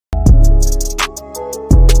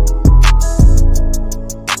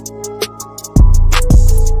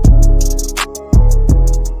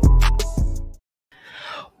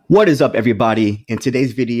What is up, everybody? In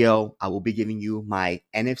today's video, I will be giving you my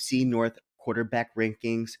NFC North quarterback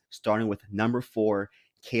rankings, starting with number 4,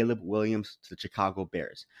 Caleb Williams to the Chicago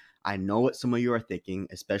Bears. I know what some of you are thinking,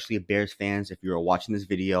 especially Bears fans if you are watching this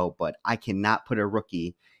video, but I cannot put a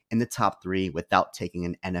rookie in the top 3 without taking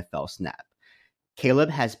an NFL snap. Caleb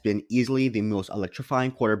has been easily the most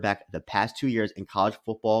electrifying quarterback the past 2 years in college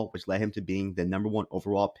football, which led him to being the number 1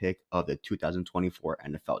 overall pick of the 2024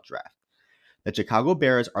 NFL Draft. The Chicago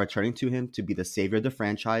Bears are turning to him to be the savior of the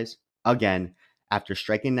franchise again after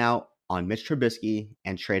striking out on Mitch Trubisky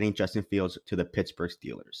and trading Justin Fields to the Pittsburgh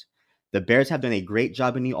Steelers. The Bears have done a great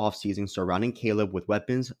job in the offseason surrounding Caleb with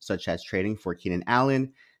weapons such as trading for Keenan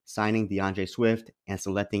Allen, signing DeAndre Swift, and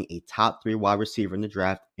selecting a top 3 wide receiver in the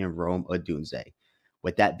draft in Rome Odunze.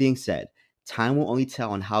 With that being said, time will only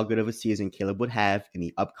tell on how good of a season Caleb would have in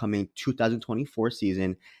the upcoming 2024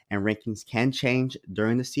 season, and rankings can change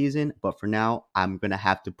during the season, but for now, I'm going to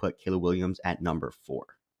have to put Caleb Williams at number 4.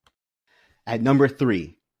 At number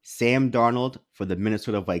 3, Sam Darnold for the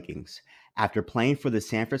Minnesota Vikings. After playing for the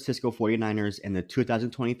San Francisco 49ers in the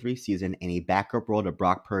 2023 season in a backup role to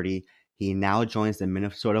Brock Purdy, he now joins the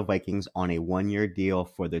Minnesota Vikings on a 1-year deal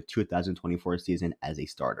for the 2024 season as a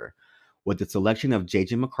starter. With the selection of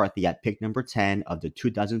J.J. McCarthy at pick number 10 of the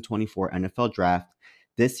 2024 NFL Draft,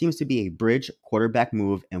 this seems to be a bridge quarterback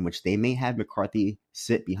move in which they may have McCarthy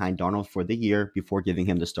sit behind Darnold for the year before giving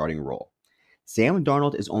him the starting role. Sam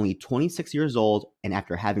Darnold is only 26 years old, and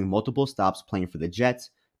after having multiple stops playing for the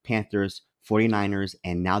Jets, Panthers, 49ers,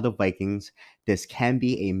 and now the Vikings, this can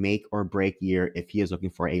be a make or break year if he is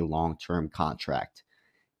looking for a long-term contract.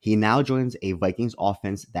 He now joins a Vikings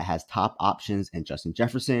offense that has top options in Justin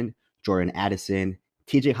Jefferson, Jordan Addison,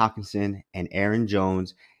 TJ Hawkinson, and Aaron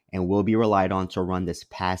Jones, and will be relied on to run this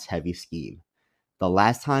pass-heavy scheme. The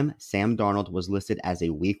last time Sam Darnold was listed as a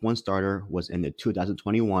Week 1 starter was in the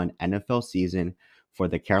 2021 NFL season for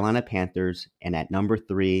the Carolina Panthers, and at number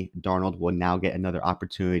 3, Darnold will now get another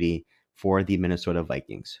opportunity for the Minnesota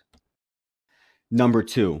Vikings. Number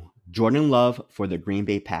 2, Jordan Love for the Green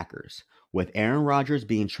Bay Packers. With Aaron Rodgers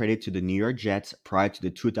being traded to the New York Jets prior to the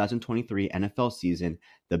 2023 NFL season,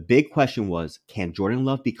 the big question was, can Jordan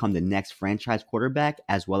Love become the next franchise quarterback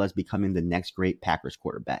as well as becoming the next great Packers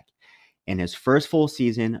quarterback? In his first full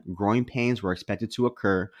season, growing pains were expected to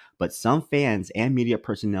occur, but some fans and media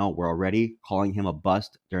personnel were already calling him a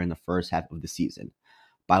bust during the first half of the season.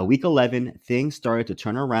 By week 11, things started to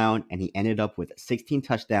turn around, and he ended up with 16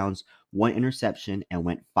 touchdowns, 1 interception, and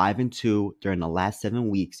went 5-2 during the last 7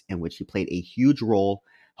 weeks, in which he played a huge role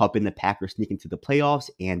helping the Packers sneak into the playoffs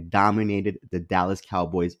and dominated the Dallas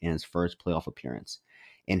Cowboys in his first playoff appearance.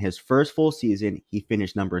 In his first full season, he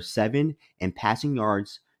finished number 7 in passing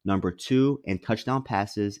yards, number 2 in touchdown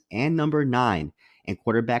passes, and number 9 in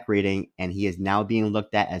quarterback rating, and he is now being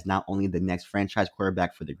looked at as not only the next franchise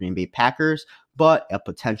quarterback for the Green Bay Packers, but a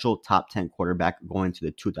potential top 10 quarterback going to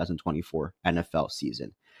the 2024 NFL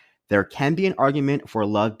season. There can be an argument for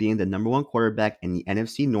Love being the number 1 quarterback in the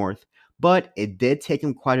NFC North, but it did take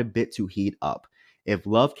him quite a bit to heat up. If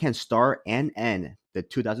Love can start and end the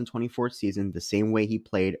 2024 season the same way he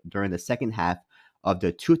played during the second half of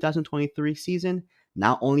the 2023 season,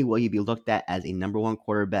 not only will he be looked at as a number 1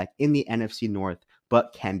 quarterback in the NFC North,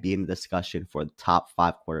 but can be in the discussion for the top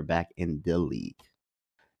 5 quarterback in the league.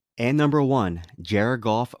 And number 1, Jared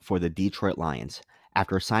Goff for the Detroit Lions.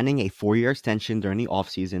 After signing a 4-year extension during the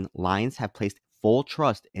offseason, Lions have placed full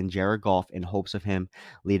trust in Jared Goff in hopes of him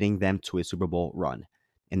leading them to a Super Bowl run.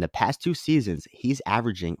 In the past 2 seasons, he's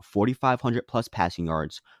averaging 4,500 plus passing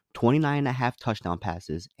yards, 29.5 touchdown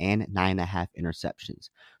passes, and 9.5 interceptions.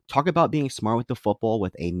 Talk about being smart with the football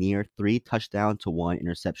with a near 3 touchdown to 1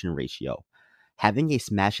 interception ratio. Having a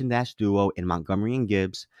smash and dash duo in Montgomery and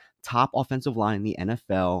Gibbs, top offensive line in the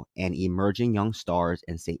NFL, and emerging young stars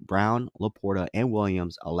in St. Brown, Laporta, and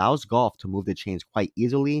Williams allows Goff to move the chains quite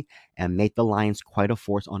easily and make the Lions quite a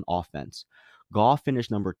force on offense. Goff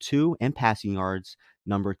finished number 2 in passing yards,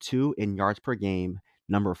 number 2 in yards per game,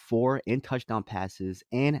 number 4 in touchdown passes,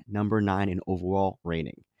 and number 9 in overall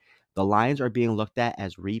rating. The Lions are being looked at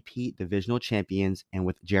as repeat divisional champions, and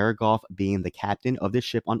with Jared Goff being the captain of the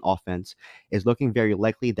ship on offense, it's looking very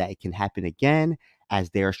likely that it can happen again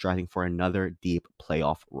as they are striving for another deep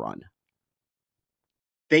playoff run.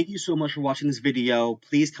 Thank you so much for watching this video.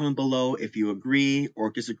 Please comment below if you agree or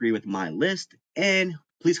disagree with my list, and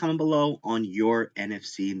please comment below on your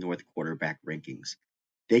NFC North quarterback rankings.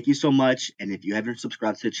 Thank you so much, and if you haven't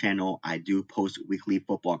subscribed to the channel, I do post weekly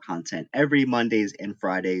football content every Mondays and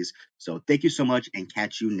Fridays, so thank you so much and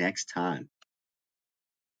catch you next time.